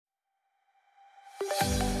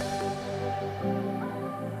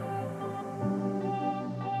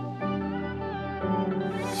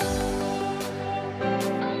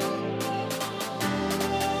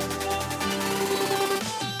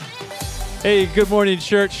Hey, good morning,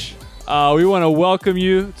 church. We want to welcome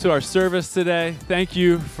you to our service today. Thank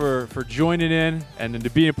you for joining in and to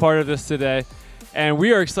being a part of this today. And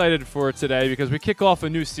we are excited for today because we kick off a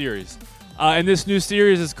new series. And this new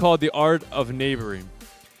series is called The Art of Neighboring.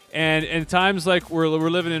 And in times like we're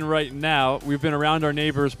living in right now, we've been around our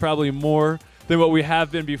neighbors probably more than what we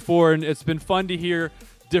have been before. And it's been fun to hear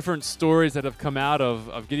different stories that have come out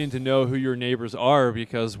of getting to know who your neighbors are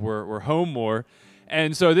because we're home more.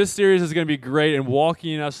 And so this series is going to be great in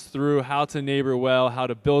walking us through how to neighbor well, how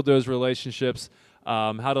to build those relationships,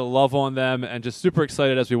 how to love on them, and just super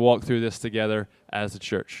excited as we walk through this together as a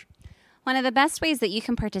church. One of the best ways that you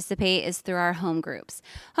can participate is through our home groups.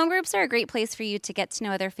 Home groups are a great place for you to get to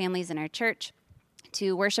know other families in our church,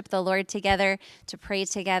 to worship the Lord together, to pray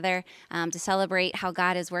together, to celebrate how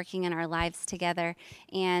God is working in our lives together.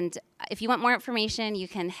 And if you want more information, you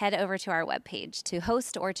can head over to our webpage to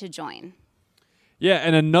host or to join. Yeah,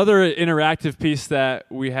 and another interactive piece that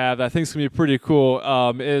we have that I think is going to be pretty cool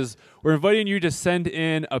is we're inviting you to send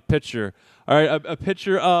in a picture. All right, a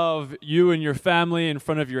picture of you and your family in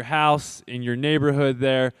front of your house, in your neighborhood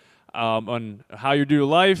there, on how you do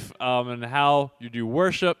life and how you do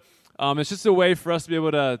worship. It's just a way for us to be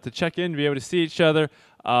able to check in, to be able to see each other.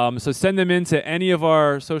 So send them in to any of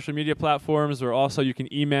our social media platforms, or also you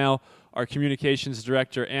can email our communications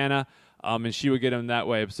director, Anna, and she will get them that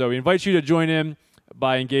way. So we invite you to join in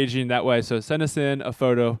by engaging that way. So send us in a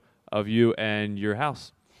photo of you and your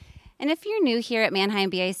house. And if you're new here at Manheim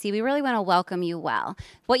BIC, we really want to welcome you well.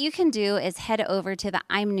 What you can do is head over to the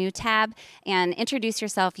I'm New tab and introduce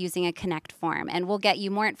yourself using a Connect form, and we'll get you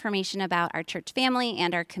more information about our church family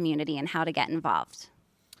and our community and how to get involved.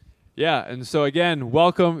 Yeah, and so again,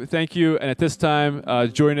 welcome, thank you, and at this time,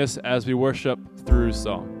 join us as we worship through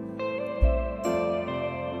song.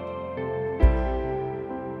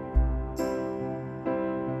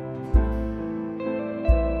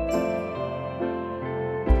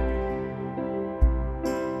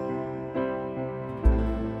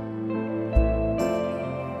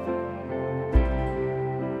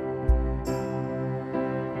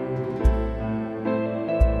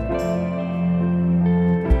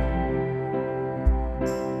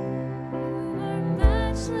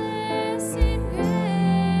 Matchless in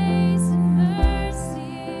grace.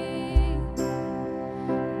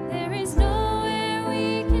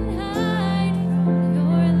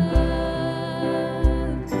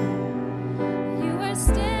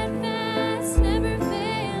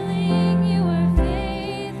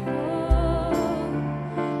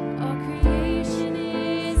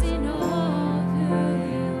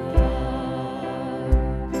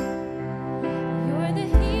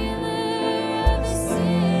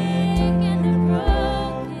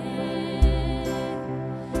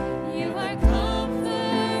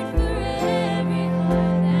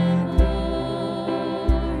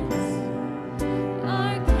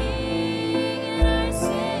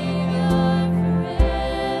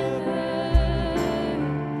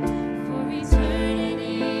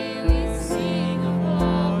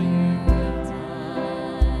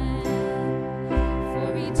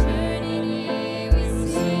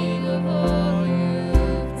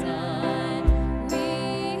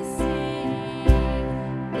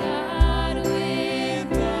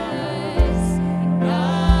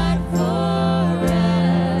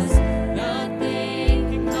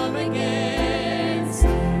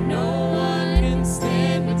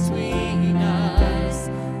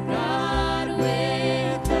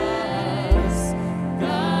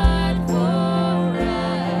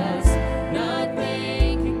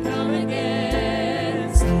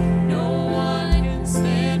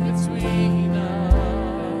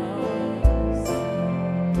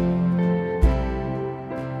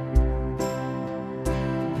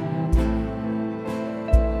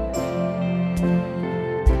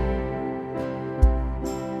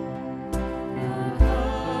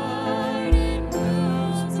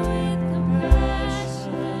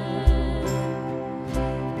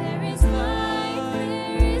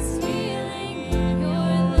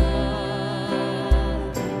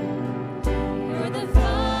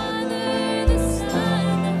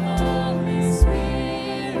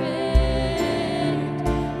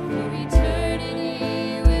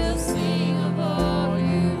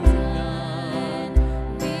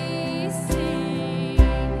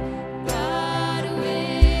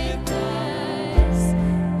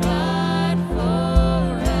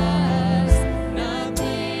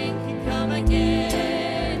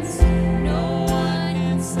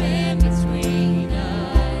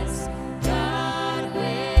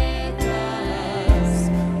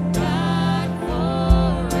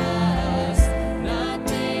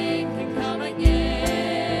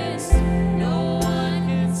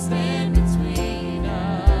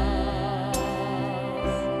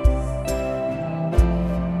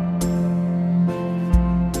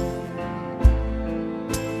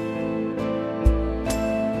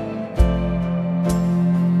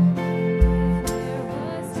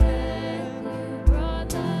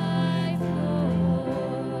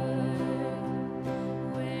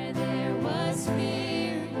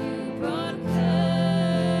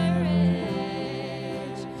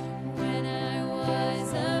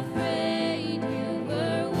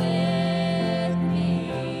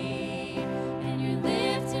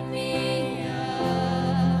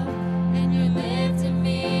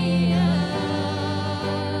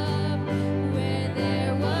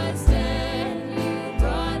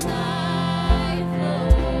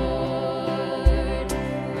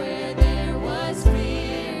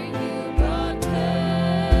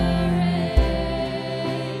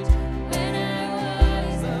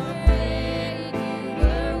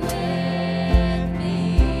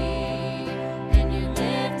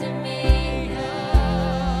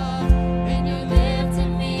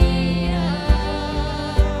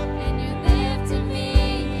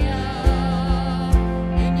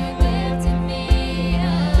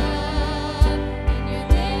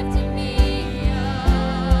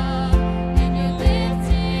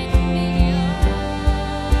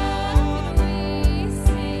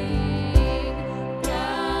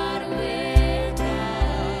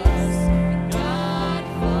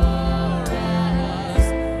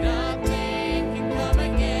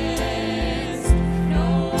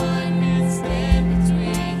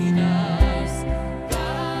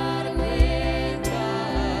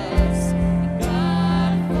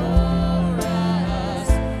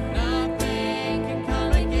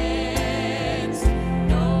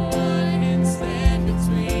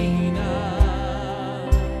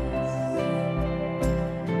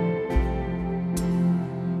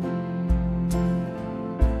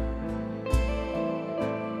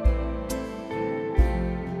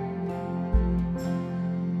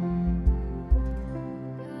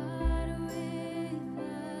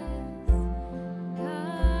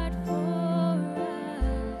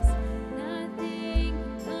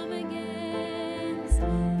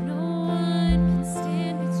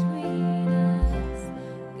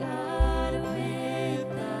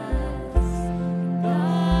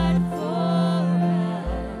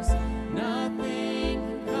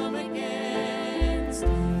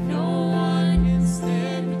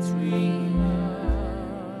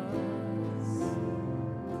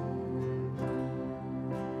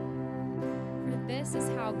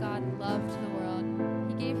 God loved the world,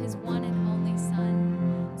 he gave his one and only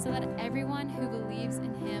Son, so that everyone who believes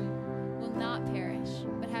in him will not perish,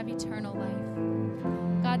 but have eternal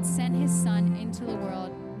life. God sent his Son into the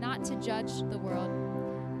world, not to judge the world,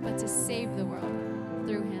 but to save the world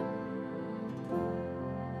through him.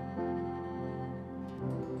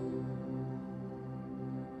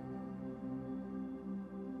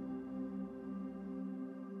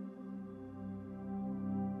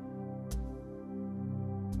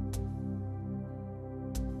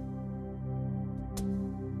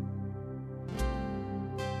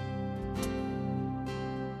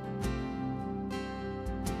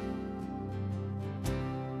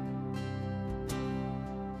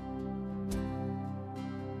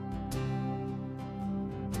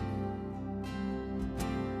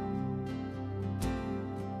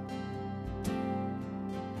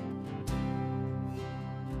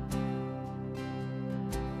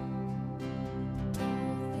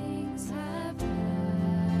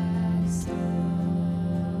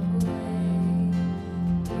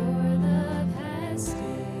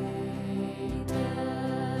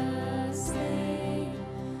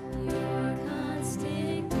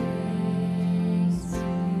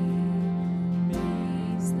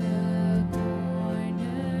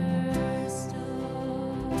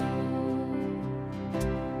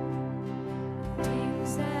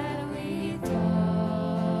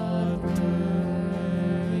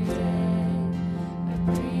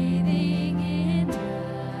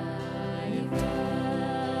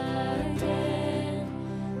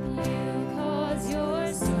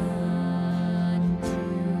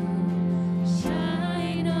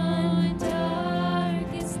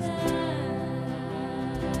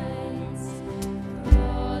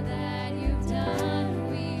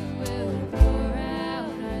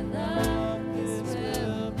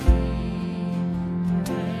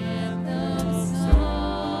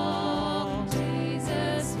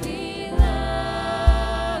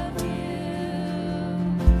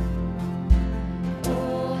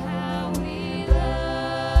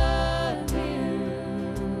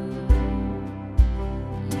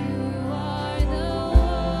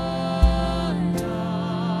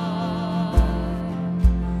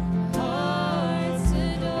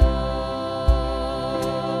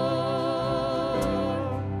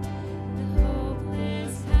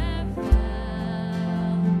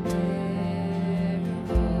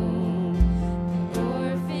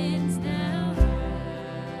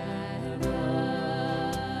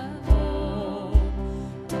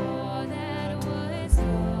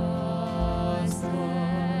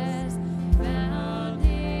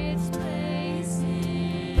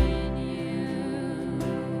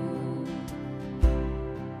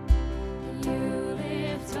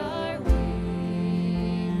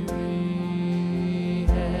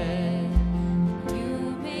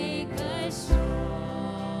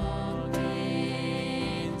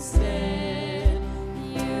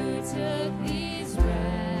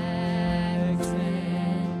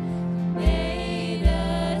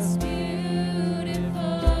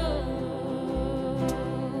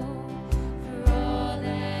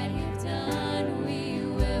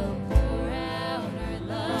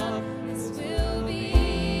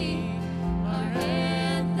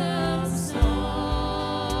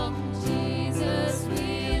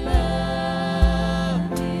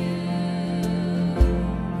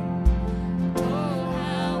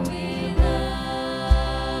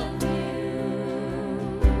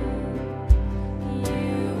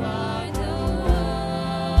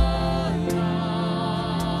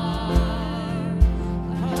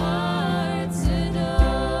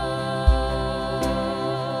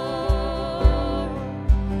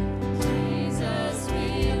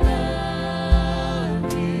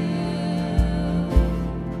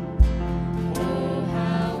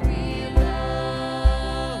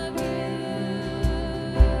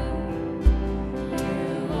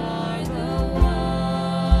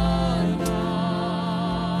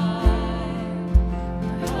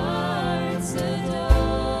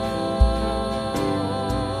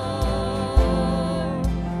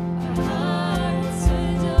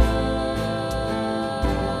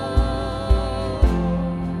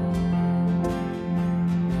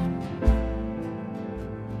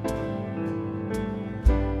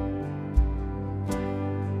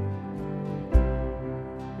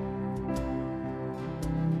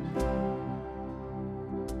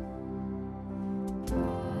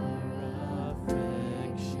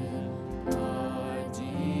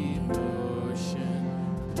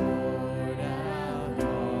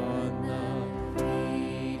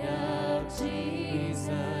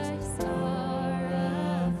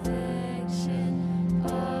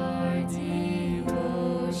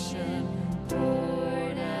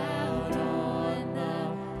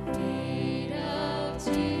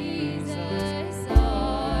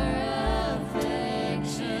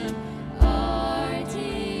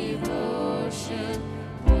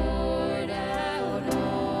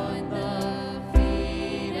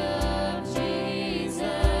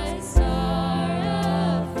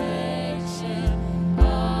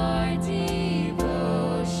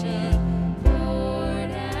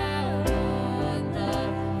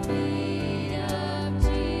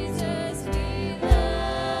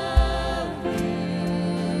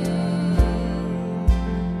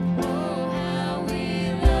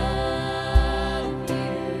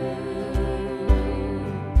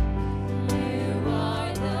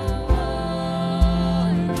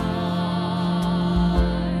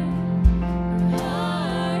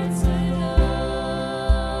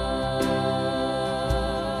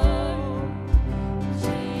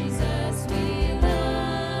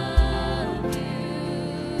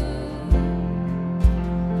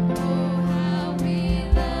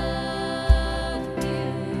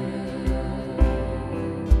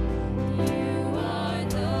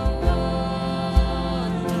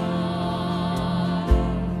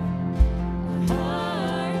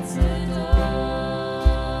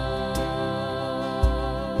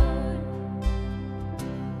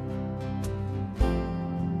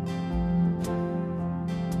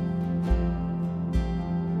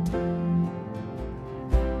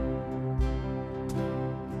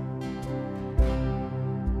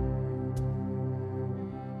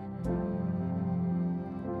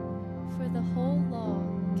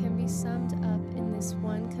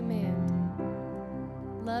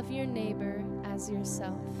 love your neighbor as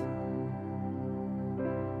yourself.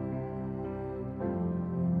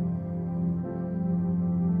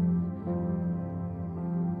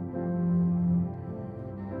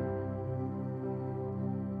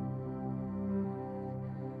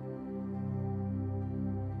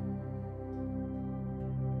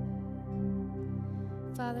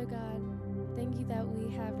 Father God, thank you that we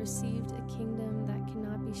have received a kingdom that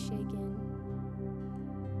cannot be shaken.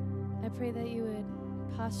 I pray that you would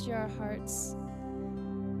posture our hearts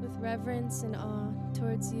with reverence and awe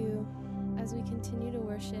towards you as we continue to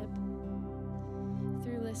worship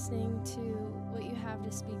through listening to what you have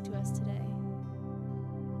to speak to us today.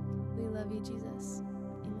 We love you, Jesus.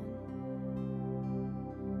 Amen.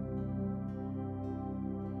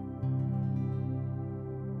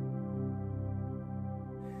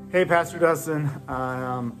 Hey, Pastor Dustin,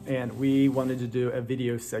 and we wanted to do a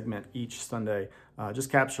video segment each Sunday,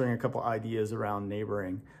 just capturing a couple ideas around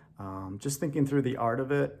neighboring, just thinking through the art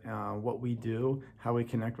of it, what we do, how we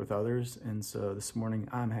connect with others. And so this morning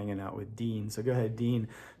I'm hanging out with Dean. So go ahead, Dean,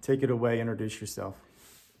 take it away, introduce yourself.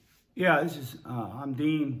 Yeah, I'm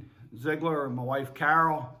Dean Ziegler and my wife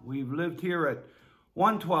Carol. We've lived here at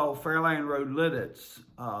 112 Fairland Road, Lidditz.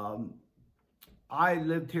 I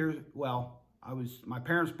lived here, my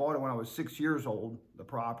parents bought it when I was 6 years old, the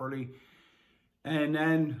property. And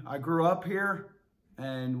then I grew up here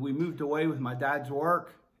and we moved away with my dad's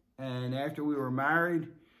work. And after we were married,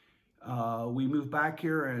 we moved back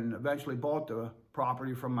here and eventually bought the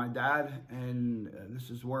property from my dad. And this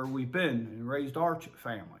is where we've been and raised our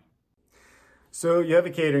family. So you have a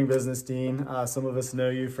catering business, Dean. Some of us know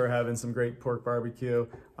you for having some great pork barbecue.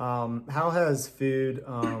 How has food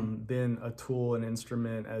been a tool and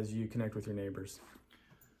instrument as you connect with your neighbors?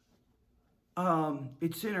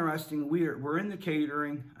 It's interesting. We're in the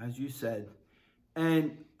catering, as you said,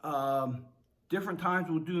 and different times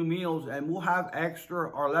we'll do meals and we'll have extra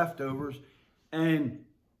or leftovers. And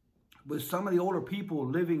with some of the older people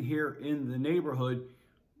living here in the neighborhood,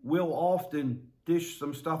 we'll often dish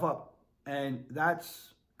some stuff up. And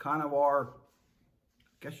that's kind of our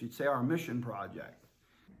mission project.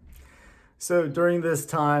 So during this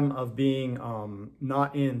time of being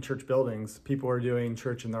not in church buildings, people are doing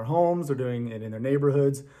church in their homes, they're doing it in their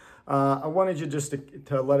neighborhoods. I wanted you just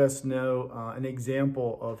to let us know an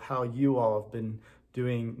example of how you all have been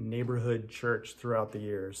doing neighborhood church throughout the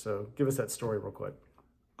years. So give us that story real quick.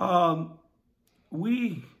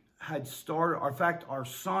 We had started, in fact, our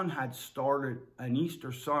son had started an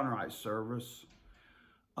Easter sunrise service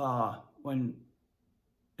when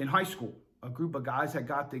in high school. A group of guys had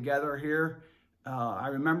got together here. I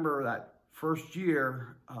remember that first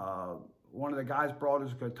year, one of the guys brought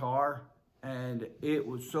his guitar and it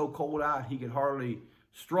was so cold out he could hardly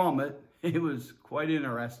strum it. It was quite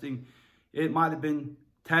interesting. It might have been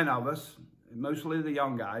 10 of us, mostly the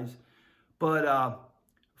young guys. But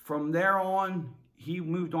from there on, he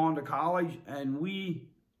moved on to college, and we,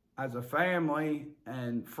 as a family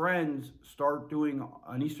and friends, start doing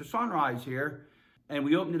an Easter sunrise here. And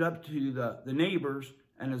we opened it up to the neighbors,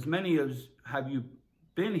 and as many as have you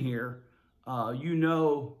been here, you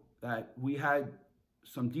know that we had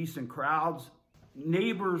some decent crowds.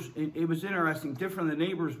 Neighbors, it was interesting, different the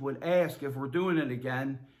neighbors would ask if we're doing it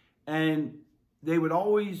again, and they would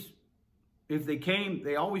always, if they came,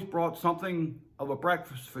 they always brought something of a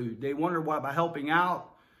breakfast food. They wondered what about helping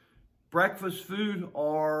out, breakfast food,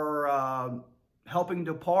 or helping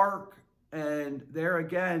to park. And there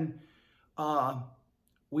again,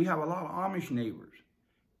 we have a lot of Amish neighbors,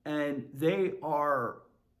 and they are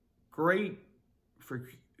great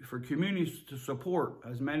for communities to support,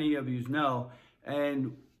 as many of you know.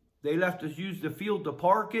 And they left us use the field to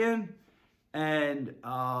park in, and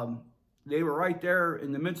they were right there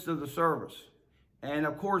in the midst of the service. And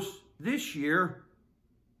of course, this year,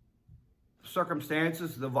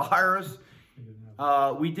 circumstances, the virus,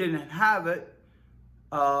 we didn't have it.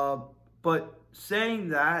 But saying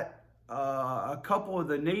that, a couple of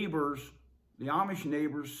the neighbors, the Amish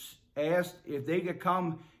neighbors, asked if they could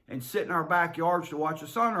come and sit in our backyards to watch the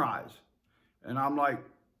sunrise. And I'm like,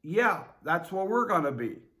 yeah, that's where we're going to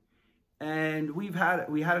be. And we had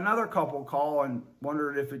another couple call and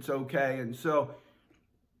wondered if it's okay. And so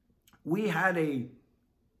we had a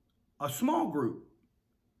small group,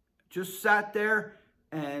 just sat there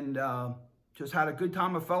and just had a good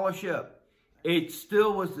time of fellowship. It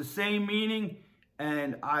still was the same meaning,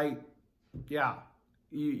 and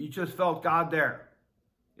you just felt God there.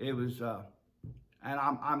 It was, and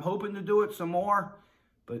I'm hoping to do it some more,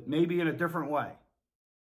 but maybe in a different way.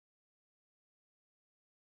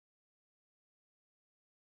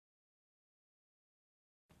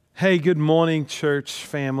 Hey, good morning, church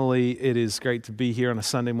family. It is great to be here on a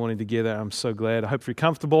Sunday morning together. I'm so glad. I hope you're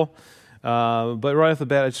comfortable. But right off the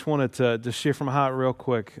bat, I just wanted to share from my heart real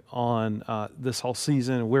quick on this whole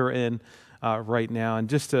season we're in right now, and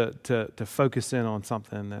just to focus in on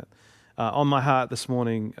something that on my heart this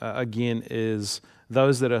morning again is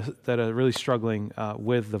those that are really struggling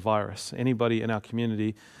with the virus. Anybody in our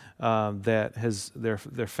community that has their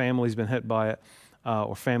family's been hit by it.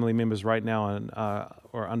 Or family members right now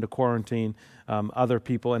or under quarantine, other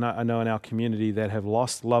people, and I know in our community that have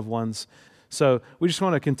lost loved ones. So we just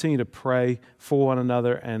want to continue to pray for one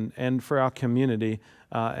another and for our community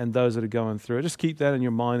and those that are going through it. Just keep that in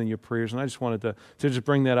your mind and your prayers. And I just wanted to just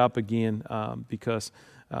bring that up again because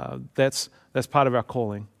that's part of our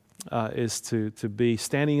calling is to be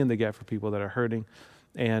standing in the gap for people that are hurting.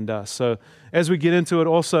 And so as we get into it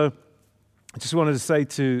also, I just wanted to say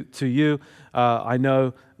to you, I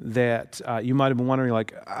know that you might have been wondering,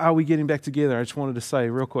 like, are we getting back together? I just wanted to say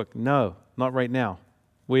real quick, no, not right now.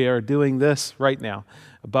 We are doing this right now,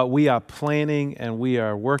 but we are planning and we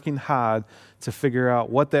are working hard to figure out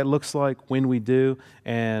what that looks like when we do,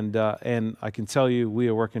 and I can tell you we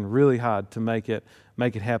are working really hard to make it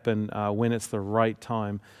happen when it's the right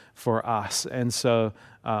time for us. And so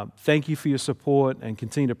thank you for your support, and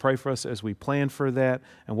continue to pray for us as we plan for that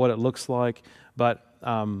and what it looks like. But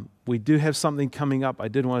we do have something coming up I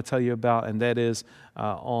did want to tell you about, and that is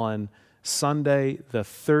on Sunday the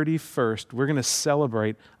 31st, we're going to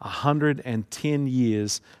celebrate 110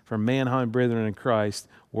 years from Mannheim Brethren in Christ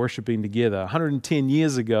worshiping together. 110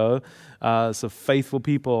 years ago, so faithful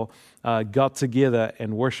people got together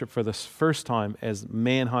and worshiped for the first time as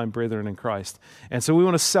Mannheim Brethren in Christ. And so we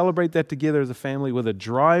want to celebrate that together as a family with a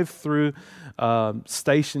drive-through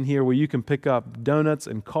station here where you can pick up donuts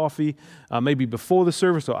and coffee, maybe before the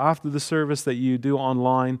service or after the service that you do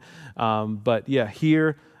online. But yeah,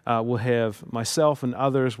 here we'll have myself and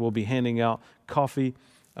others will be handing out coffee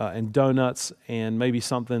and donuts and maybe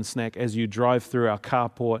something snack as you drive through our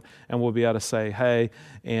carport, and we'll be able to say hey,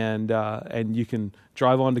 and you can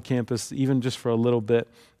drive onto campus even just for a little bit.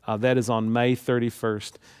 That is on May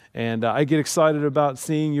 31st. And I get excited about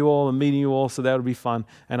seeing you all and meeting you all, so that would be fun,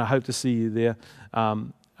 and I hope to see you there.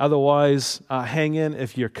 Otherwise, hang in.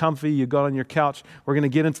 If you're comfy, you got on your couch, we're going to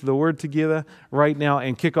get into the Word together right now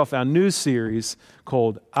and kick off our new series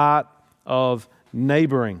called Art of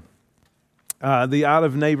Neighboring. The Art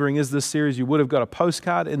of Neighboring is this series. You would have got a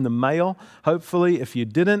postcard in the mail, hopefully. If you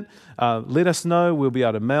didn't, let us know. We'll be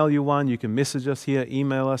able to mail you one. You can message us here,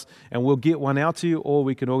 email us, and we'll get one out to you, or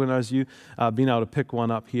we can organize you being able to pick one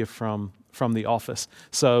up here from the office.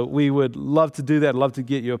 So we would love to do that, love to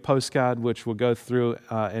get you a postcard, which we'll go through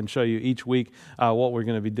and show you each week what we're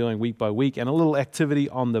going to be doing week by week, and a little activity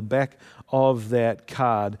on the back of that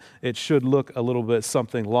card. It should look a little bit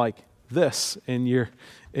something like this in your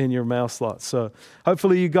mail slot. So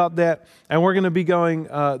hopefully you got that. And we're going to be going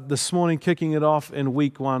this morning, kicking it off in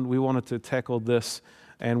week 1. We wanted to tackle this,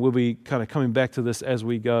 and we'll be kind of coming back to this as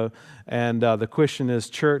we go. And the question is,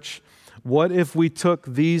 church, what if we took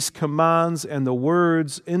these commands and the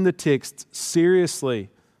words in the text seriously?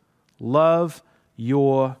 Love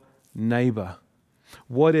your neighbor.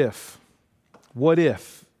 What if? What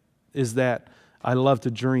if is that I love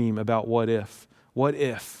to dream about what if. What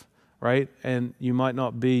if? Right? And you might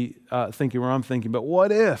not be thinking where I'm thinking, but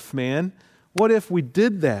what if, man? What if we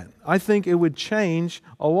did that? I think it would change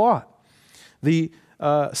a lot. The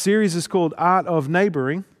series is called Art of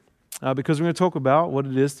Neighboring because we're going to talk about what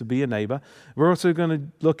it is to be a neighbor. We're also going to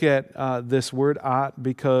look at this word art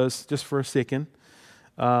because, just for a second,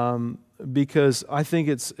 because I think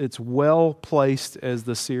it's well placed as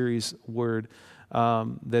the series word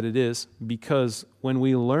that it is, because when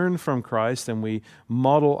we learn from Christ and we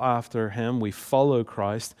model after Him, we follow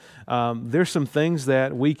Christ, there's some things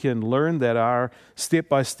that we can learn that are step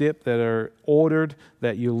by step, that are ordered,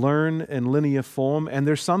 that you learn in linear form. And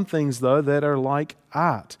there's some things, though, that are like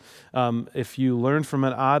art. If you learn from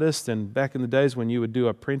an artist, and back in the days when you would do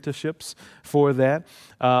apprenticeships for that,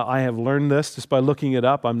 I have learned this just by looking it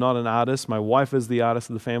up. I'm not an artist. My wife is the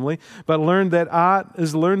artist of the family. But learned that art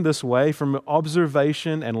is learned this way from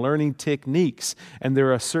observation and learning techniques. And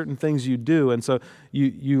there are certain things you do. And so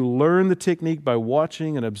you learn the technique by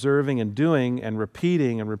watching and observing and doing and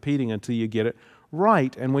repeating until you get it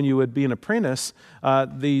right. And when you would be an apprentice,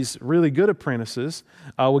 these really good apprentices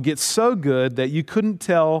would get so good that you couldn't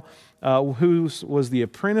tell who was the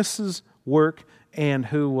apprentice's work and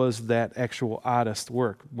who was that actual artist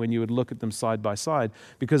work when you would look at them side by side,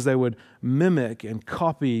 because they would mimic and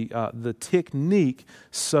copy the technique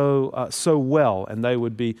so well, and they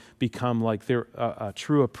would become like their a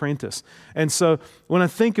true apprentice. And so when I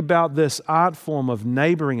think about this art form of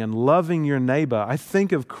neighboring and loving your neighbor, I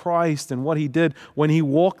think of Christ and what he did when he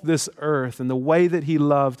walked this earth and the way that he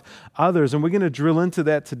loved others. And we're going to drill into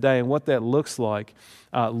that today and what that looks like,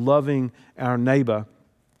 loving our neighbor.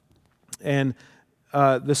 And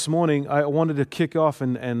this morning, I wanted to kick off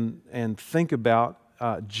and think about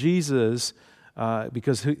Jesus,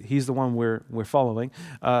 because he's the one we're following,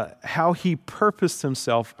 how he purposed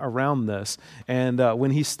himself around this. And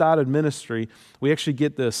when he started ministry, we actually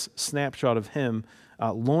get this snapshot of him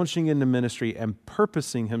launching into ministry and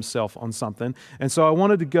purposing himself on something. And so I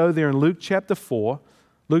wanted to go there in Luke chapter 4.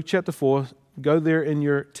 Luke chapter 4, go there in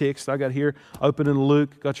your text. I got here, open in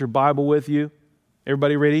Luke, got your Bible with you.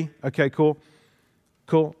 Everybody ready? Okay, cool.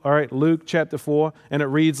 Cool. All right, Luke chapter 4, and it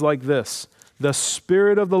reads like this. The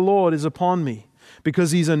Spirit of the Lord is upon me,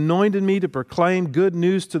 because he's anointed me to proclaim good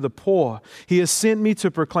news to the poor. He has sent me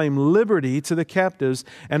to proclaim liberty to the captives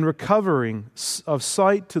and recovering of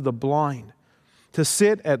sight to the blind, to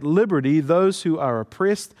set at liberty those who are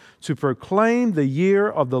oppressed, to proclaim the year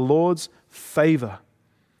of the Lord's favor.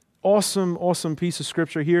 Awesome, awesome piece of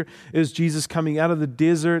scripture here is Jesus coming out of the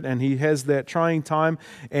desert, and he has that trying time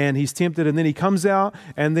and he's tempted, and then he comes out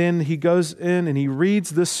and then he goes in and he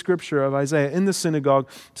reads this scripture of Isaiah in the synagogue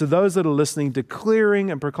to those that are listening,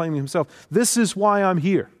 declaring and proclaiming himself. This is why I'm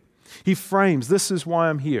here. He frames, this is why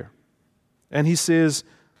I'm here. And he says,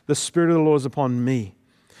 the Spirit of the Lord is upon me,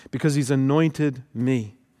 because he's anointed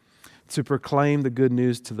me to proclaim the good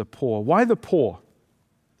news to the poor. Why the poor?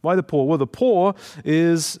 Why the poor? Well, the poor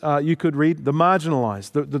is, you could read, the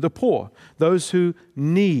marginalized, the poor, those who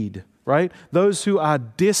need, right? Those who are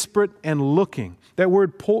desperate and looking. That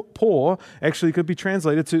word poor actually could be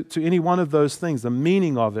translated to any one of those things. The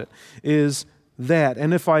meaning of it is that.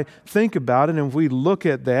 And if I think about it and if we look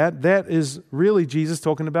at that, that is really Jesus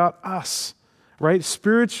talking about us. Right?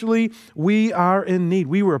 Spiritually, we are in need.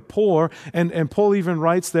 We were poor, and Paul even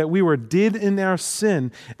writes that we were dead in our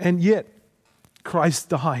sin, and yet Christ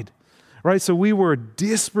died, right? So we were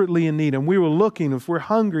desperately in need, and we were looking. If we're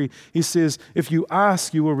hungry, he says, if you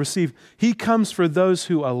ask, you will receive. He comes for those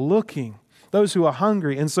who are looking, those who are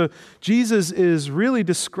hungry. And so Jesus is really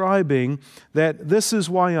describing that this is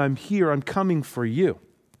why I'm here. I'm coming for you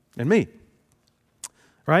and me,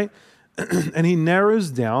 right? And he narrows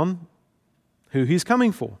down who he's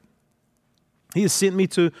coming for. He has sent me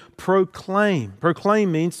to proclaim.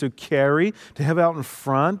 Proclaim means to carry, to have out in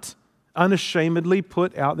front, unashamedly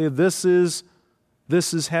put out there, this is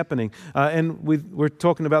happening. And we're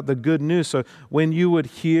talking about the good news. So when you would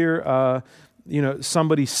hear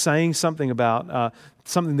somebody saying something about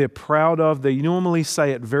something they're proud of, they normally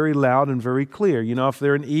say it very loud and very clear. You know, if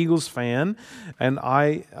they're an Eagles fan, and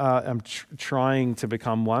I am trying to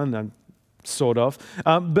become one, I'm sort of,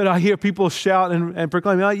 but I hear people shout and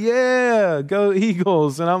proclaim, like, yeah, go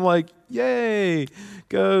Eagles. And I'm like, yay,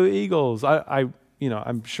 go Eagles. I'm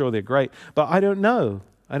sure they're great, but I don't know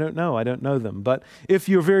them. But if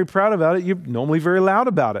you're very proud about it, you're normally very loud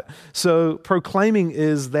about it. So proclaiming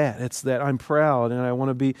is that. It's that I'm proud and I want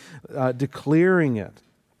to be declaring it.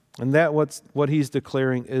 And that what he's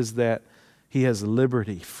declaring is that he has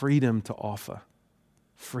liberty, freedom to offer.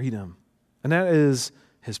 Freedom. And that is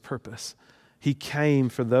his purpose. He came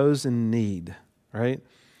for those in need, right?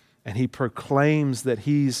 And he proclaims that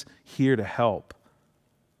he's here to help.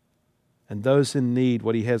 And those in need,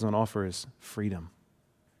 what he has on offer is freedom.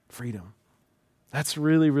 Freedom. That's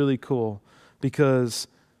really, really cool, because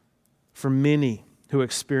for many who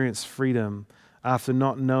experience freedom after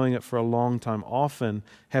not knowing it for a long time often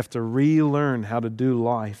have to relearn how to do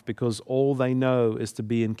life because all they know is to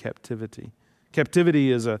be in captivity.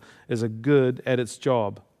 Captivity is a good at its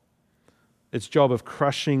job. Its job of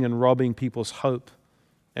crushing and robbing people's hope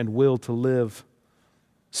and will to live.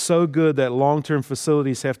 So good that long-term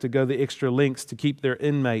facilities have to go the extra lengths to keep their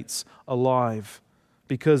inmates alive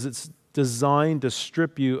because it's designed to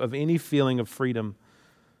strip you of any feeling of freedom.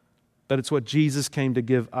 But it's what Jesus came to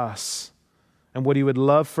give us and what he would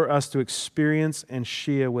love for us to experience and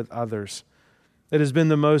share with others. It has been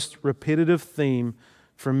the most repetitive theme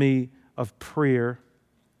for me of prayer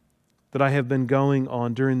that I have been going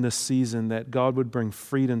on during this season, that God would bring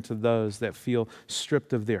freedom to those that feel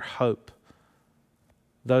stripped of their hope,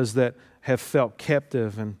 those that have felt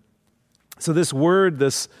captive and So this word,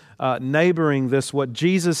 this neighboring, this what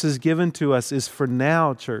Jesus has given to us is for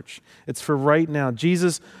now, church. It's for right now.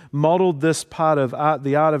 Jesus modeled this part of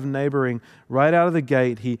the art of neighboring right out of the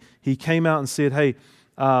gate. He came out and said, hey,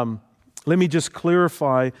 let me just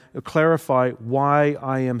clarify why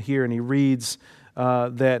I am here. And he reads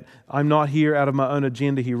that I'm not here out of my own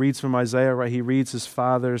agenda. He reads from Isaiah, right? He reads his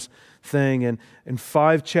Father's thing. And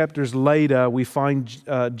 5 chapters later, we find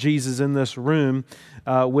Jesus in this room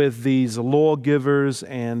with these lawgivers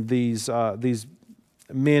and these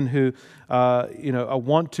men who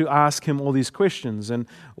want to ask him all these questions. And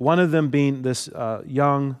one of them being this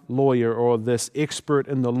young lawyer or this expert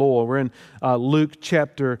in the law. We're in Luke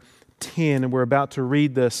chapter 10, and we're about to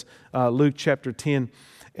read this, Luke chapter 10.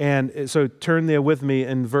 And so turn there with me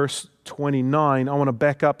in verse 29. I want to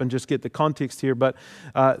back up and just get the context here, but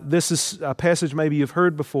this is a passage maybe you've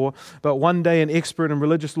heard before. But one day an expert in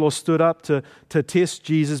religious law stood up to test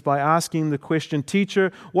Jesus by asking the question,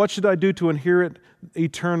 "Teacher, what should I do to inherit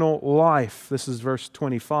eternal life?" This is verse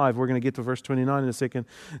 25. We're going to get to verse 29 in a second.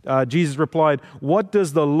 Jesus replied, "What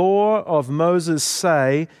does the law of Moses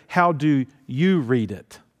say? How do you read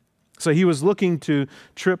it?" So he was looking to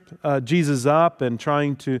trip Jesus up and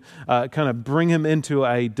trying to kind of bring him into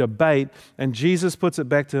a debate. And Jesus puts it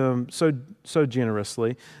back to him so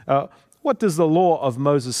generously. What does the law of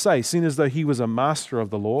Moses say? Seeing as though he was a master of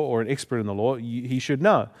the law or an expert in the law, he should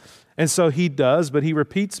know. And so he does, but he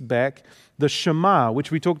repeats back the Shema, which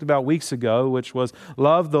we talked about weeks ago, which was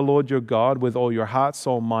love the Lord your God with all your heart,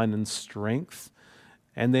 soul, mind, and strength.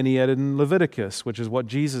 And then he added in Leviticus, which is what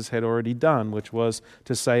Jesus had already done, which was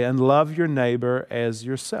to say, and love your neighbor as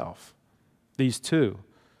yourself. These two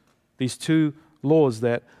laws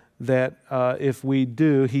that if we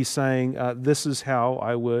do, he's saying, this is how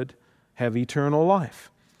I would have eternal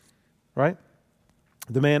life. Right?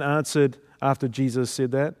 The man answered after Jesus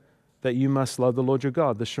said that you must love the Lord your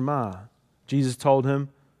God, the Shema. Jesus told him,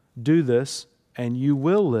 do this and you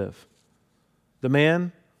will live. The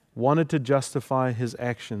man wanted to justify his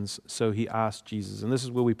actions, so he asked Jesus. And this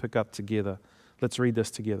is where we pick up together. Let's read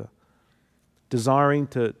this together. Desiring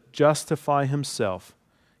to justify himself,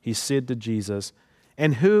 he said to Jesus,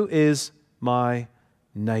 "And who is my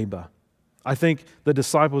neighbor?" I think the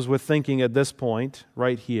disciples were thinking at this point,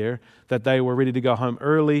 right here, that they were ready to go home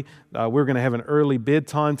early. We're going to have an early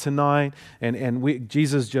bedtime tonight. And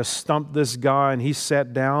Jesus just stumped this guy, and he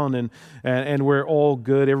sat down, and we're all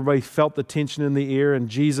good. Everybody felt the tension in the air, and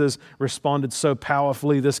Jesus responded so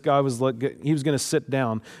powerfully. This guy was like, he was going to sit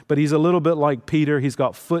down. But he's a little bit like Peter. He's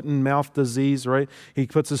got foot and mouth disease, right? He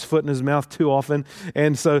puts his foot in his mouth too often.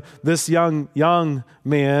 And so this young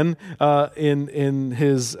man, in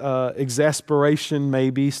his exasperation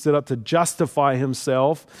maybe, stood up to justify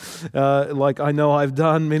himself, like I know I've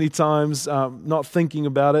done many times, not thinking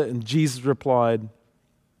about it. And Jesus replied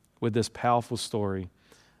with this powerful story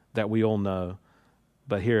that we all know.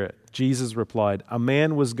 But hear it. Jesus replied, "A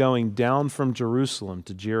man was going down from Jerusalem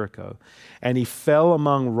to Jericho, and he fell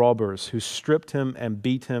among robbers who stripped him and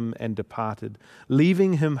beat him and departed,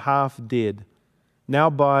 leaving him half dead. Now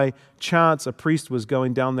by chance a priest was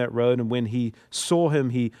going down that road, and when he saw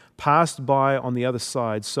him, he passed by on the other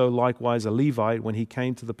side. So likewise a Levite, when he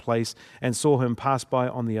came to the place and saw him, passed by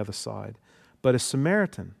on the other side. But a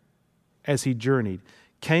Samaritan, as he journeyed,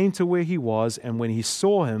 came to where he was, and when he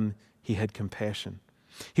saw him, he had compassion.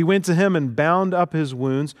 He went to him and bound up his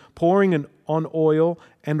wounds, pouring on oil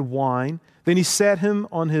and wine. Then he sat him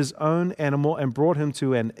on his own animal and brought him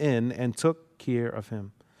to an inn and took care of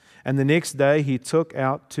him. And the next day he took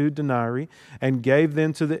out 2 denarii and gave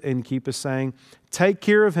them to the innkeeper, saying, 'Take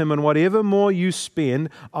care of him, and whatever more you spend,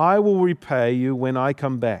 I will repay you when I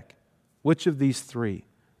come back.' Which of these 3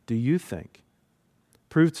 do you think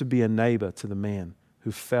proved to be a neighbor to the man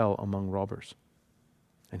who fell among robbers?"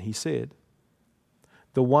 And he said,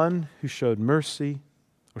 "The one who showed him mercy.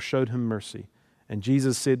 And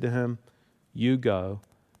Jesus said to him, 'You go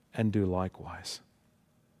and do likewise.'"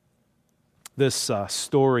 This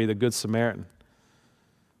story, the Good Samaritan,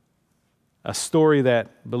 a story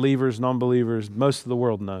that believers, non-believers, most of the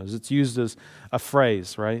world knows. It's used as a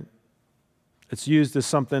phrase, right? It's used as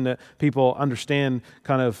something that people understand,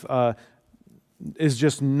 kind of is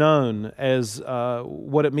just known as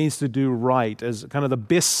what it means to do right, as kind of the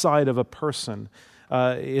best side of a person.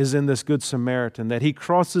 is in this Good Samaritan, that he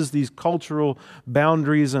crosses these cultural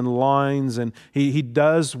boundaries and lines, and he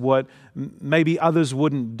does what maybe others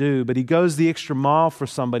wouldn't do, but he goes the extra mile for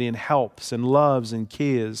somebody and helps and loves and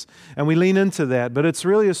cares. And we lean into that, but it's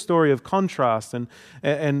really a story of contrast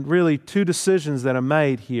and really two decisions that are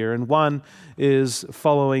made here. And one is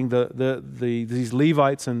following these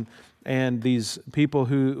Levites and these people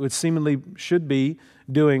who seemingly should be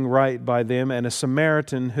doing right by them, and a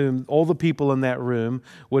Samaritan whom all the people in that room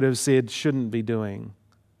would have said shouldn't be doing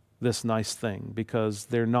this nice thing because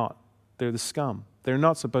they're not. They're the scum. They're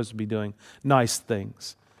not supposed to be doing nice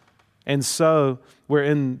things. And so we're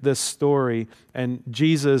in this story, and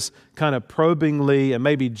Jesus kind of probingly and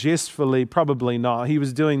maybe jestfully, probably not, he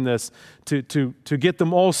was doing this to get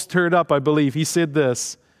them all stirred up, I believe. He said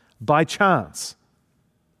this, by chance.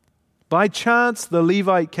 By chance, the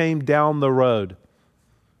Levite came down the road.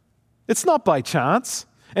 It's not by chance.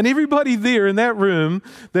 And everybody there in that room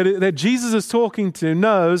that Jesus is talking to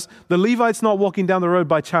knows the Levite's not walking down the road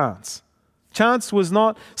by chance. Chance was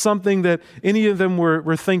not something that any of them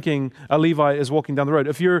were thinking a Levite is walking down the road.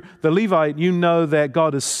 If you're the Levite, you know that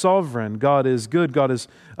God is sovereign, God is good, God is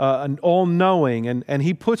all-knowing, and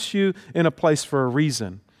He puts you in a place for a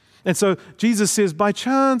reason. And so Jesus says, by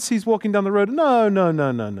chance He's walking down the road.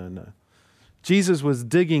 No. Jesus was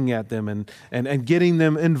digging at them and getting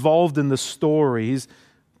them involved in the story.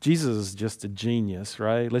 Jesus is just a genius,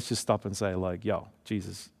 right? Let's just stop and say, like, yo,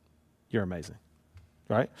 Jesus, you're amazing,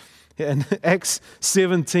 right? And Acts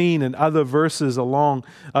 17 and other verses along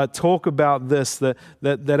talk about this,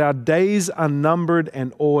 that our days are numbered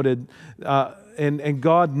and ordered, and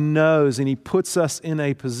God knows, and He puts us in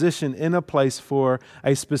a position, in a place for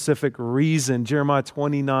a specific reason. Jeremiah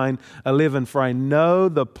 29:11, for I know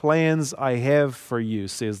the plans I have for you,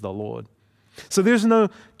 says the Lord. So there's no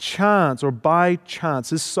chance or by chance.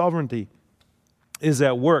 His sovereignty is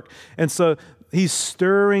at work. And so He's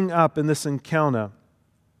stirring up in this encounter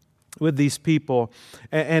with these people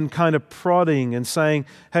and kind of prodding and saying,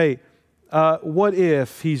 hey, what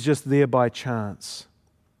if he's just there by chance?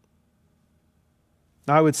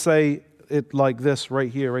 I would say it like this right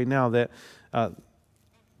here, right now, that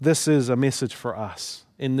this is a message for us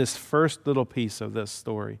in this first little piece of this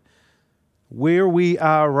story. Where we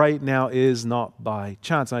are right now is not by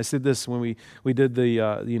chance. And I said this when we did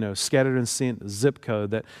the scattered and sent zip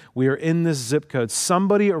code, that we are in this zip code.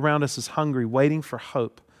 Somebody around us is hungry, waiting for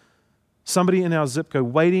hope. Somebody in our zip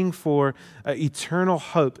code waiting for eternal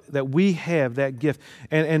hope, that we have that gift.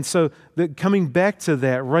 And so coming back to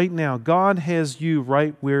that right now, God has you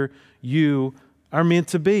right where you are meant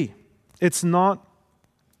to be. It's not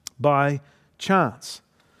by chance.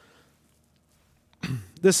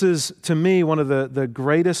 This is, to me, one of the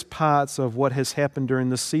greatest parts of what has happened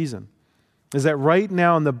during this season, is that right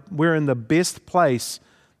now we're in the best place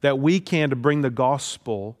that we can to bring the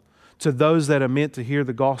gospel to those that are meant to hear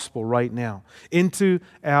the gospel right now, into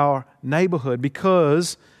our neighborhood,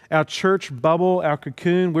 because our church bubble, our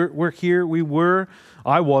cocoon, we're here,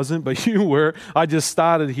 I wasn't, but you were. I just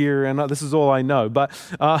started here, and this is all I know. But,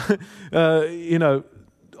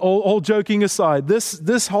 all joking aside,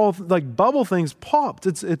 this whole bubble thing's popped.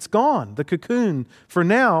 It's gone. The cocoon, for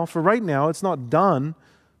right now, it's not done,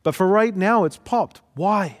 but for right now, it's popped.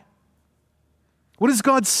 Why? What is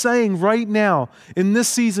God saying right now in this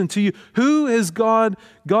season to you? Who has God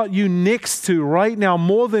got you next to right now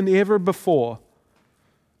more than ever before?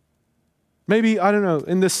 Maybe, I don't know,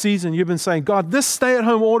 in this season you've been saying, God, this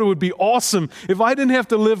stay-at-home order would be awesome if I didn't have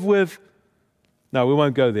to live with... No, we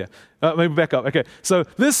won't go there. Maybe back up. Okay, so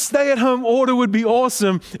this stay-at-home order would be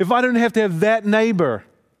awesome if I didn't have to have that neighbor.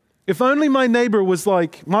 If only my neighbor was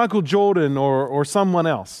like Michael Jordan or someone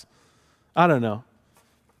else. I don't know.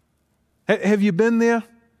 Have you been there?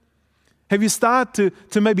 Have you started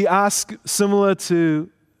to maybe ask, similar to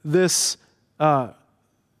this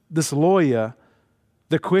lawyer,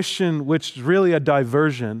 the question which is really a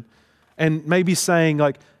diversion, and maybe saying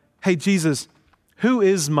like, hey, Jesus, who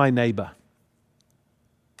is my neighbor?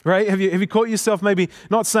 Right? Have you caught yourself maybe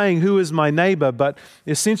not saying who is my neighbor, but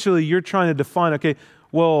essentially you're trying to define, okay,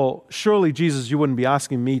 well, surely, Jesus, you wouldn't be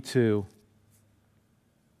asking me to.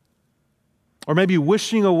 Or maybe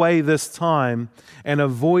wishing away this time and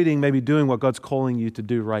avoiding maybe doing what God's calling you to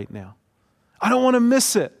do right now. I don't want to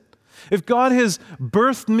miss it. If God has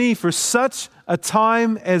birthed me for such a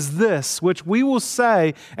time as this, which we will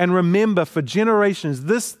say and remember for generations,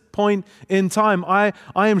 this point in time. I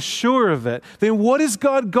am sure of it. Then what has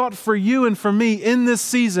God got for you and for me in this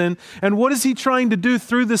season? And what is He trying to do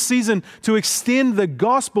through this season to extend the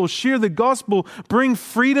gospel, share the gospel, bring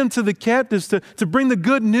freedom to the captives, to bring the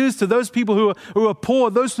good news to those people who are poor,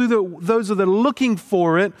 those that are looking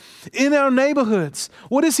for it in our neighborhoods?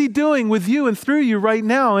 What is He doing with you and through you right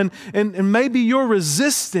now? And maybe you're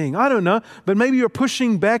resisting, I don't know, but maybe you're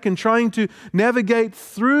pushing back and trying to navigate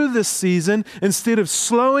through this season instead of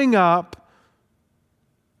slowing up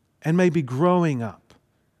and maybe growing up.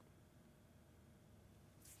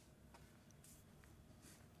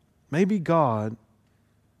 Maybe God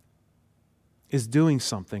is doing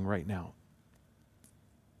something right now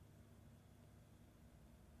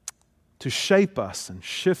to shape us and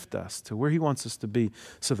shift us to where He wants us to be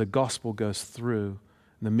so the gospel goes through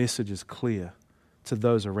and the message is clear to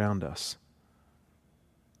those around us.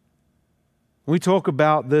 When we talk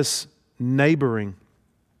about this neighboring,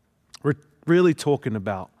 we're really talking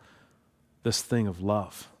about this thing of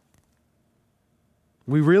love.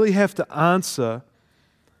 We really have to answer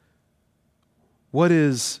what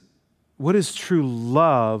does true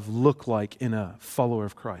love look like in a follower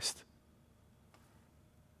of Christ?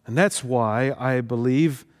 And that's why I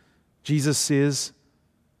believe Jesus says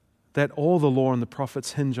that all the law and the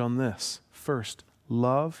prophets hinge on this. First,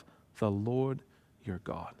 love the Lord your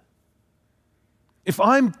God. If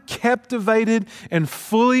I'm captivated and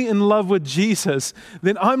fully in love with Jesus,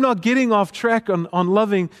 then I'm not getting off track on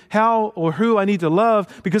loving how or who I need to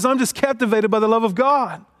love because I'm just captivated by the love of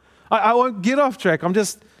God. I won't get off track.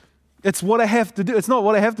 It's what I have to do. It's not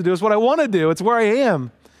what I have to do. It's what I want to do. It's where I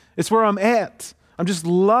am. It's where I'm at. I'm just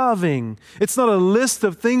loving. It's not a list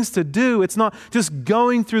of things to do. It's not just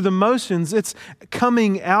going through the motions. It's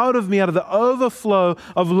coming out of me, out of the overflow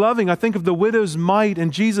of loving. I think of the widow's mite,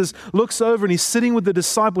 and Jesus looks over and He's sitting with the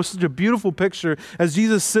disciples. Such a beautiful picture as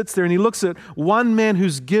Jesus sits there and He looks at one man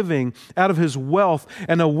who's giving out of his wealth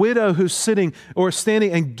and a widow who's sitting or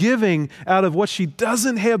standing and giving out of what she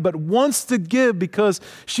doesn't have but wants to give because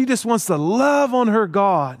she just wants to love on her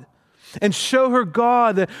God and show her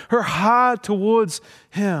God, her heart towards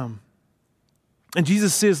Him. And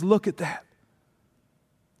Jesus says, look at that.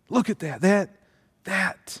 Look at that.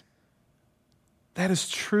 That is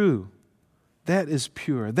true. That is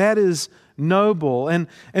pure. That is noble. And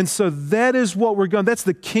so that is what we're going. That's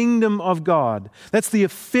the kingdom of God. That's the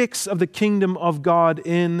effects of the kingdom of God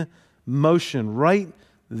in motion right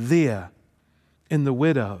there in the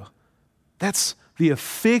widow. That's the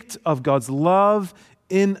effect of God's love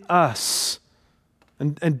in us.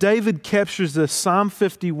 And David captures this, Psalm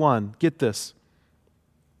 51. Get this.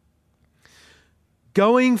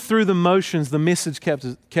 Going through the motions, the message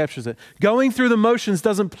captures it. Going through the motions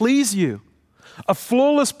doesn't please you. A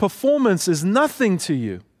flawless performance is nothing to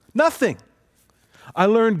you. Nothing. I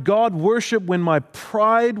learned God worship when my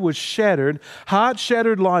pride was shattered.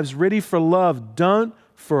 Heart-shattered lives ready for love don't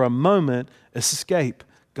for a moment escape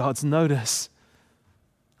God's notice.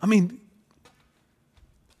 I mean,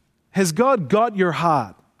 has God got your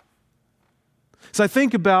heart? So I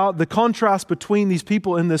think about the contrast between these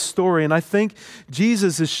people in this story, and I think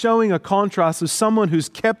Jesus is showing a contrast of someone who's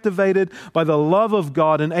captivated by the love of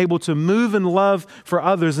God and able to move in love for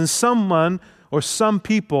others, and someone or some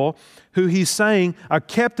people who He's saying are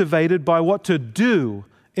captivated by what to do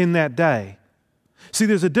in that day. See,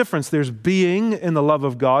 there's a difference. There's being in the love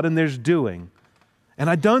of God and there's doing. And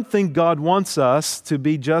I don't think God wants us to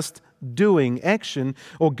be just doing action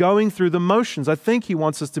or going through the motions. I think He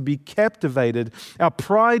wants us to be captivated, our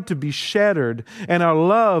pride to be shattered, and our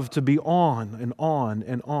love to be on and on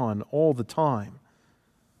and on all the time.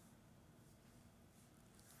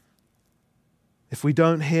 If we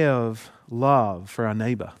don't have love for our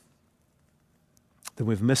neighbor, then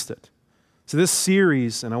we've missed it. So this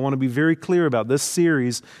series, and I want to be very clear about this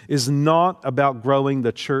series, is not about growing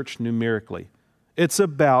the church numerically. It's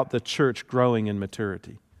about the church growing in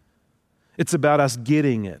maturity. It's about us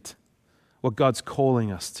getting it, what God's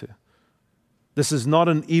calling us to. This is not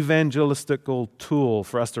an evangelistical tool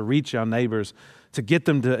for us to reach our neighbors, to get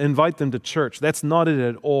them to invite them to church. That's not it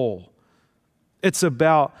at all. It's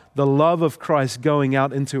about the love of Christ going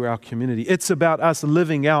out into our community. It's about us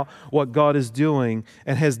living out what God is doing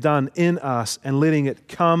and has done in us and letting it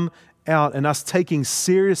come out and us taking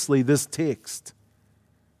seriously this text.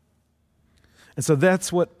 And so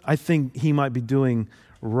that's what I think He might be doing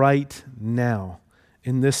right now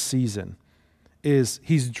in this season, is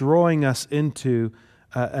He's drawing us into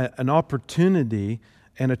an opportunity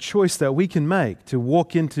and a choice that we can make to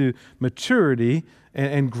walk into maturity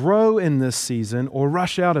and grow in this season or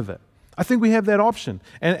rush out of it. I think we have that option.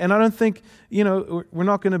 And I don't think, we're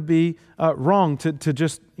not going to be wrong to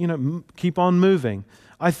just, keep on moving.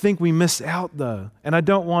 I think we miss out, though, and I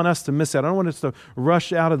don't want us to miss out. I don't want us to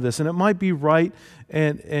rush out of this, and it might be right,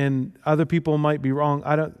 and other people might be wrong.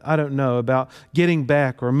 I don't know about getting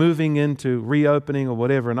back or moving into reopening or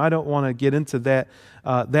whatever, and I don't want to get into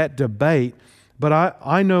that debate. But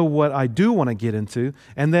I know what I do want to get into,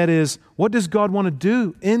 and that is, what does God want to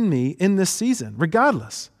do in me in this season,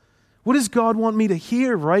 regardless? What does God want me to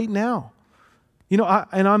hear right now?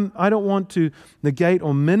 I don't want to negate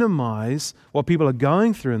or minimize what people are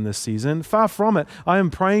going through in this season. Far from it. I am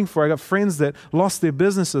praying for. I got friends that lost their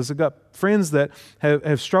businesses. I got friends that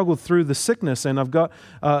have struggled through the sickness, and I've got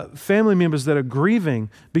family members that are grieving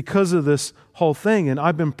because of this whole thing. And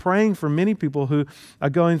I've been praying for many people who are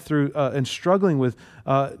going through and struggling with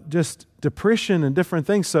just depression and different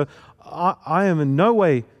things. So I am in no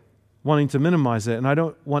way wanting to minimize it, and I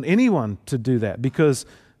don't want anyone to do that because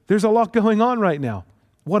there's a lot going on right now.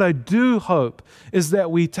 What I do hope is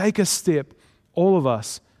that we take a step, all of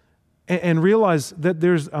us, and realize that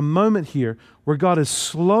there's a moment here where God is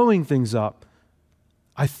slowing things up,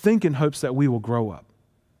 I think in hopes that we will grow up,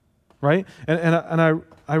 right? And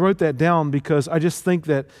I wrote that down because I just think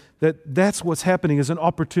that's what's happening, is an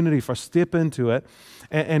opportunity for us to step into it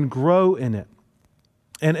and grow in it.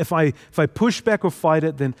 And if I push back or fight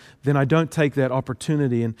it, then I don't take that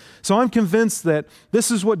opportunity. And so I'm convinced that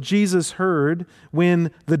this is what Jesus heard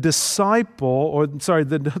when the disciple,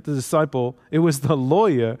 it was the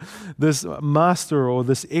lawyer, this master or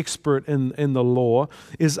this expert in the law,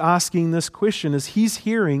 is asking this question, is he's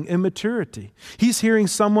hearing immaturity. He's hearing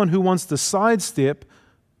someone who wants to sidestep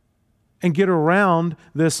and get around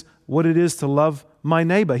this, what it is to love my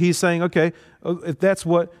neighbor. He's saying, okay, if that's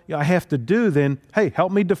what I have to do, then, hey,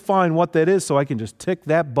 help me define what that is so I can just tick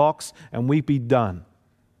that box and we be done.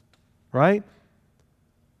 Right?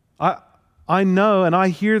 I know and I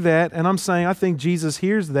hear that, and I'm saying I think Jesus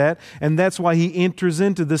hears that, and that's why he enters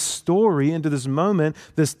into this story, into this moment,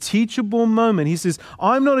 this teachable moment. He says,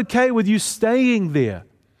 I'm not okay with you staying there.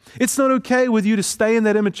 It's not okay with you to stay in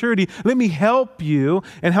that immaturity. Let me help you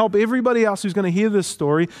and help everybody else who's going to hear this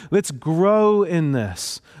story. Let's grow in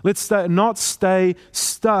this. Let's not stay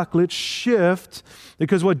stuck. Let's shift,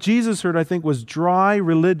 because what Jesus heard, I think, was dry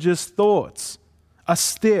religious thoughts, a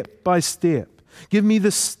step by step. Give me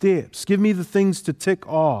the steps. Give me the things to tick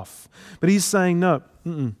off. But he's saying, no,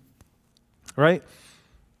 right?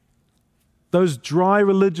 Those dry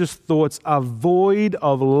religious thoughts are void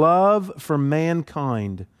of love for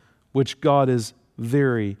mankind, which God is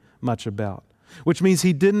very much about. Which means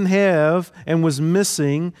he didn't have and was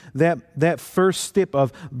missing that first step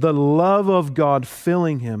of the love of God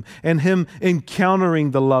filling him and him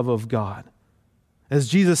encountering the love of God. As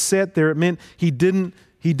Jesus sat there, it meant he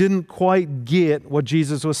didn't quite get what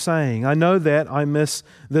Jesus was saying. I know that. I miss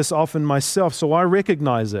this often myself, so I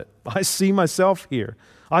recognize it. I see myself here.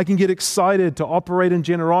 I can get excited to operate in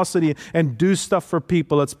generosity and do stuff for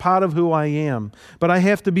people. It's part of who I am. But I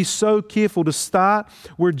have to be so careful to start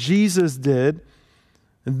where Jesus did.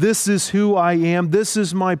 This is who I am. This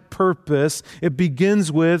is my purpose. It begins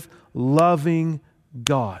with loving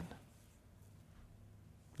God.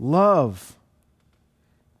 Love.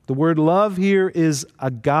 The word love here is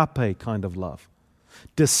agape kind of love.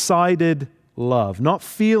 Decided love. Not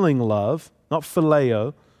feeling love, not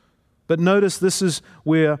phileo. But notice this is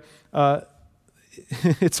where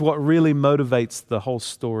it's what really motivates the whole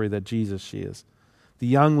story that Jesus shares. The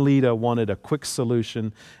young leader wanted a quick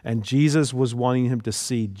solution, and Jesus was wanting him to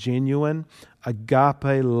see genuine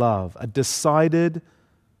agape love, a decided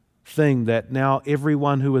thing that now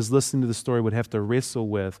everyone who is listening to the story would have to wrestle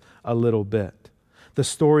with a little bit. The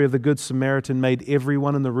story of the Good Samaritan made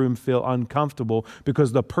everyone in the room feel uncomfortable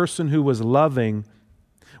because the person who was loving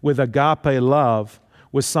with agape love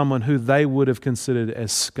was someone who they would have considered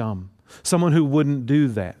as scum, someone who wouldn't do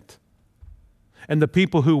that. And the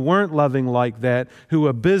people who weren't loving like that, who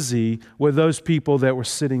were busy, were those people that were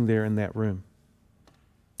sitting there in that room.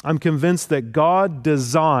 I'm convinced that God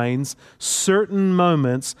designs certain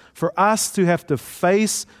moments for us to have to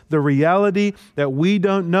face the reality that we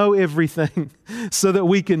don't know everything so that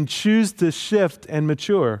we can choose to shift and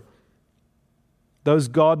mature. Those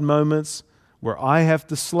God moments where I have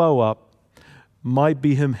to slow up might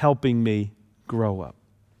be Him helping me grow up.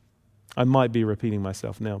 I might be repeating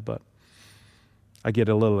myself now, but I get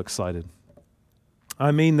a little excited. I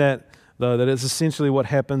mean that, though, that is essentially what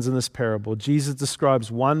happens in this parable. Jesus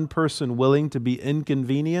describes one person willing to be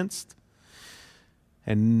inconvenienced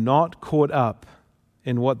and not caught up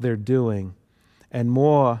in what they're doing and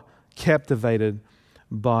more captivated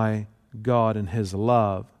by God and His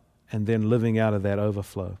love and then living out of that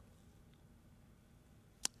overflow.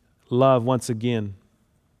 Love, once again,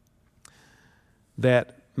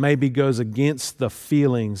 that maybe goes against the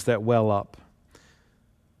feelings that well up.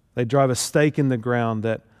 They drive a stake in the ground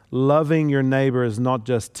that loving your neighbor is not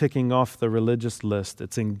just ticking off the religious list.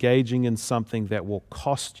 It's engaging in something that will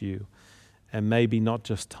cost you, and maybe not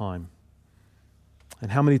just time.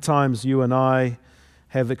 And how many times you and I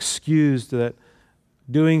have excused that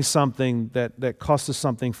doing something that costs us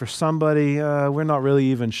something for somebody, we're not really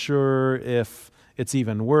even sure if it's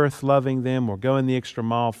even worth loving them or going the extra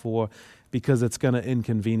mile for, because it's going to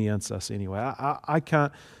inconvenience us anyway. I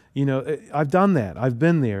can't, I've done that. I've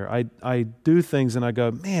been there. I do things and I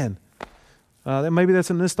go, man, maybe that's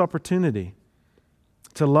a missed opportunity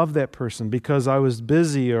to love that person because I was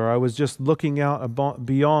busy or I was just looking out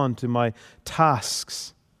beyond to my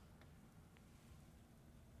tasks.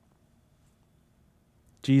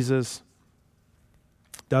 Jesus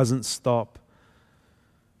doesn't stop.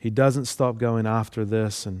 He doesn't stop going after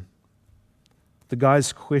this. And the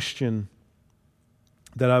guy's question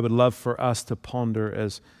that I would love for us to ponder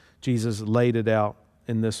as Jesus laid it out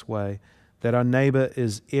in this way, that our neighbor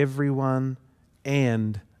is everyone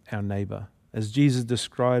and our neighbor. As Jesus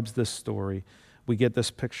describes this story, we get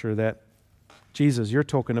this picture that, Jesus, you're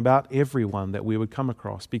talking about everyone that we would come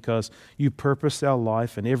across because you purpose our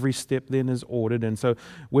life and every step then is ordered. And so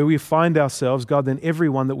where we find ourselves, God, then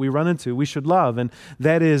everyone that we run into, we should love. And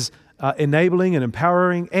that is enabling and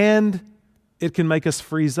empowering, and it can make us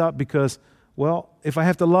freeze up because, well, if I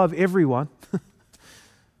have to love everyone,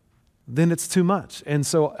 then it's too much. And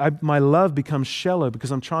so my love becomes shallow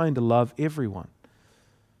because I'm trying to love everyone.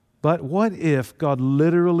 But what if God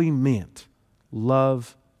literally meant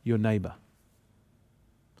love your neighbor?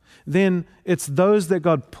 Then it's those that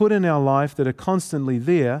God put in our life that are constantly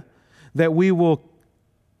there that we will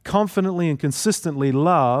confidently and consistently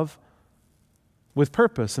love with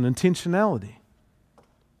purpose and intentionality.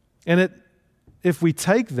 And if we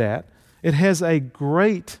take that, it has a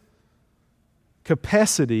great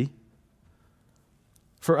capacity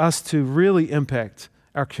for us to really impact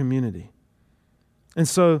our community. And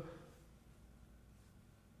so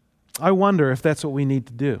I wonder if that's what we need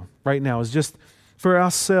to do right now, is just for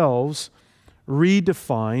ourselves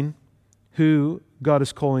redefine who God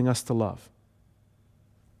is calling us to love.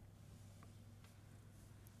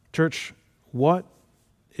 Church, what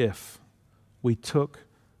if we took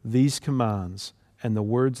these commands and the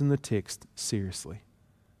words in the text seriously?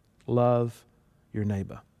 Love your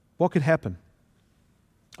neighbor. What could happen?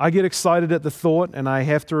 I get excited at the thought, and I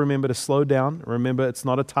have to remember to slow down. Remember, it's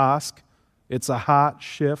not a task. It's a heart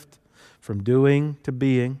shift from doing to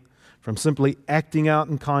being, from simply acting out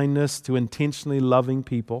in kindness to intentionally loving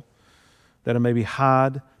people that are maybe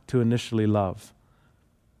hard to initially love.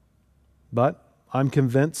 But I'm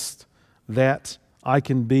convinced that I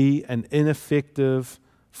can be an ineffective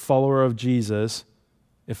follower of Jesus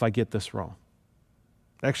if I get this wrong.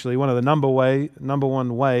 Actually, one of the number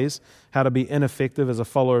one ways how to be ineffective as a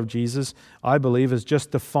follower of Jesus, I believe, is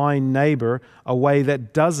just to find neighbor a way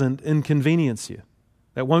that doesn't inconvenience you,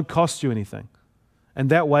 that won't cost you anything. And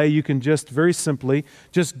that way you can just very simply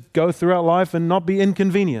just go throughout life and not be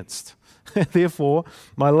inconvenienced. Therefore,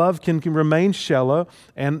 my love can remain shallow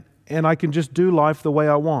and I can just do life the way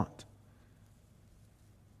I want.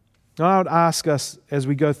 Now, I would ask us as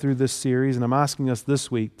we go through this series, and I'm asking us this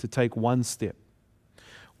week to take one step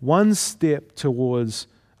towards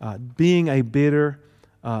being a better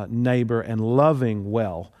neighbor and loving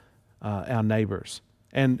well our neighbors.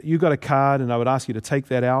 And you got a card, and I would ask you to take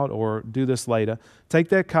that out or do this later. Take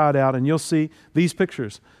that card out, and you'll see these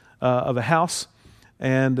pictures of a house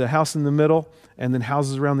and a house in the middle, and then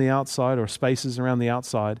houses around the outside or spaces around the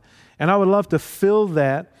outside. And I would love to fill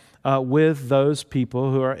that with those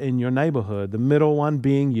people who are in your neighborhood, the middle one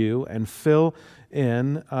being you, and fill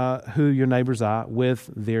in who your neighbors are with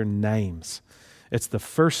their names. It's the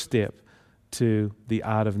first step to the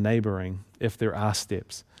art of neighboring, if there are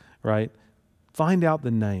steps, right? Find out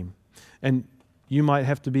the name. And you might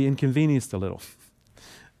have to be inconvenienced a little.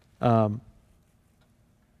 I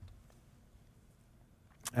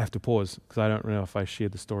have to pause because I don't know if I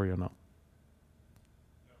shared the story or not.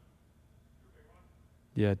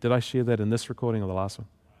 Yeah, did I share that in this recording or the last one?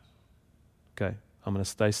 Okay, I'm going to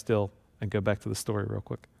stay still and go back to the story real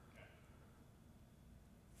quick.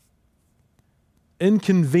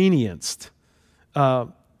 Inconvenienced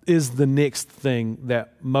is the next thing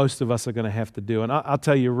that most of us are going to have to do. And I'll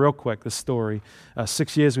tell you real quick the story.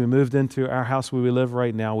 6 years we moved into our house where we live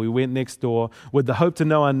right now. We went next door with the hope to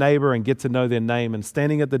know our neighbor and get to know their name, and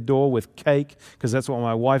standing at the door with cake, because that's what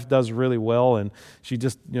my wife does really well, and she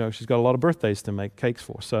just, she's got a lot of birthdays to make cakes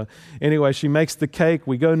for. So anyway, she makes the cake.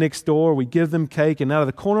 We go next door. We give them cake, and out of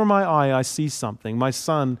the corner of my eye, I see something. My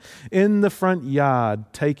son in the front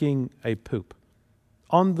yard taking a poop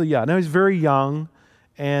on the yard. Now, he's very young,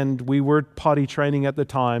 and we were potty training at the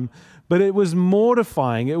time, but it was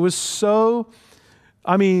mortifying. It was so,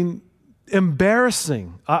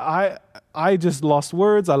 embarrassing. I just lost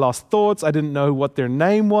words. I lost thoughts. I didn't know what their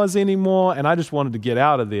name was anymore, and I just wanted to get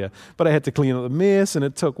out of there. But I had to clean up the mess, and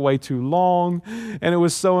it took way too long, and it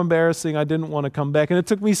was so embarrassing. I didn't want to come back, and it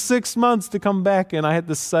took me 6 months to come back, and I had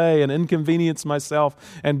to say and inconvenience myself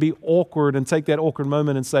and be awkward and take that awkward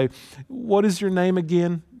moment and say, "What is your name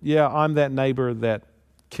again?" "Yeah, I'm that neighbor that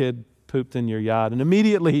kid pooped in your yard." And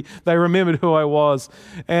immediately they remembered who I was.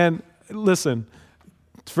 And listen,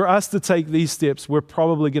 for us to take these steps, we're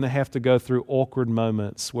probably going to have to go through awkward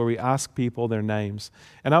moments where we ask people their names.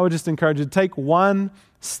 And I would just encourage you to take one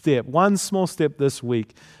small step this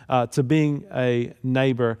week to being a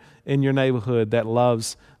neighbor in your neighborhood that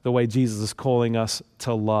loves the way Jesus is calling us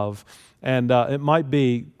to love. And it might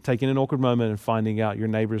be taking an awkward moment and finding out your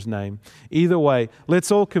neighbor's name. Either way,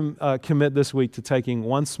 let's all commit this week to taking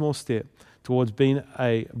one small step towards being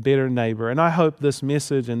a better neighbor. And I hope this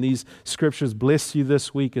message and these scriptures bless you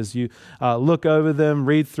this week as you look over them,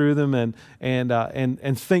 read through them,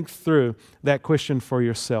 and think through that question for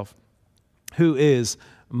yourself. Who is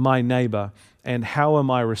my neighbor, and how am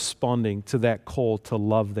I responding to that call to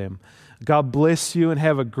love them? God bless you and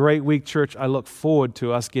have a great week, church. I look forward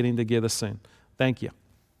to us getting together soon. Thank you.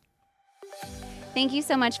 Thank you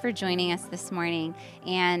so much for joining us this morning.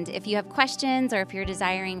 And if you have questions, or if you're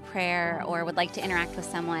desiring prayer or would like to interact with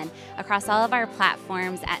someone, across all of our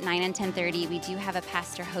platforms at 9 and 10:30, we do have a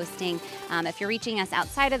pastor hosting. If you're reaching us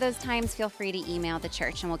outside of those times, feel free to email the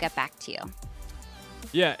church and we'll get back to you.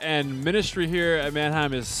 Yeah, and ministry here at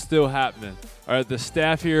Manheim is still happening. All right, the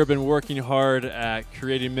staff here have been working hard at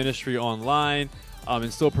creating ministry online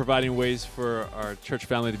and still providing ways for our church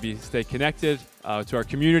family to stay connected to our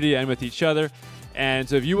community and with each other. And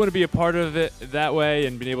so if you want to be a part of it that way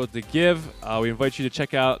and being able to give, we invite you to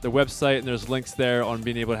check out the website, and there's links there on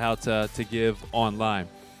being able to give online.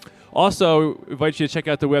 Also, we invite you to check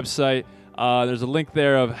out the website. There's a link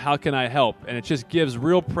there of how can I help, and it just gives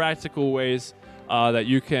real practical ways that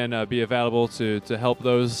you can be available to help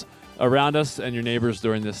those around us and your neighbors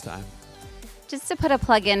during this time. Just to put a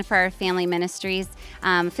plug in for our family ministries,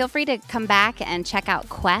 feel free to come back and check out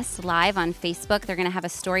Quest live on Facebook. They're going to have a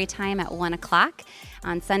story time at 1 o'clock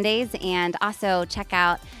on Sundays, and also check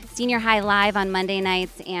out Senior High live on Monday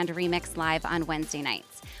nights and Remix live on Wednesday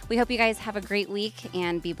nights. We hope you guys have a great week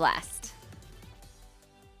and be blessed.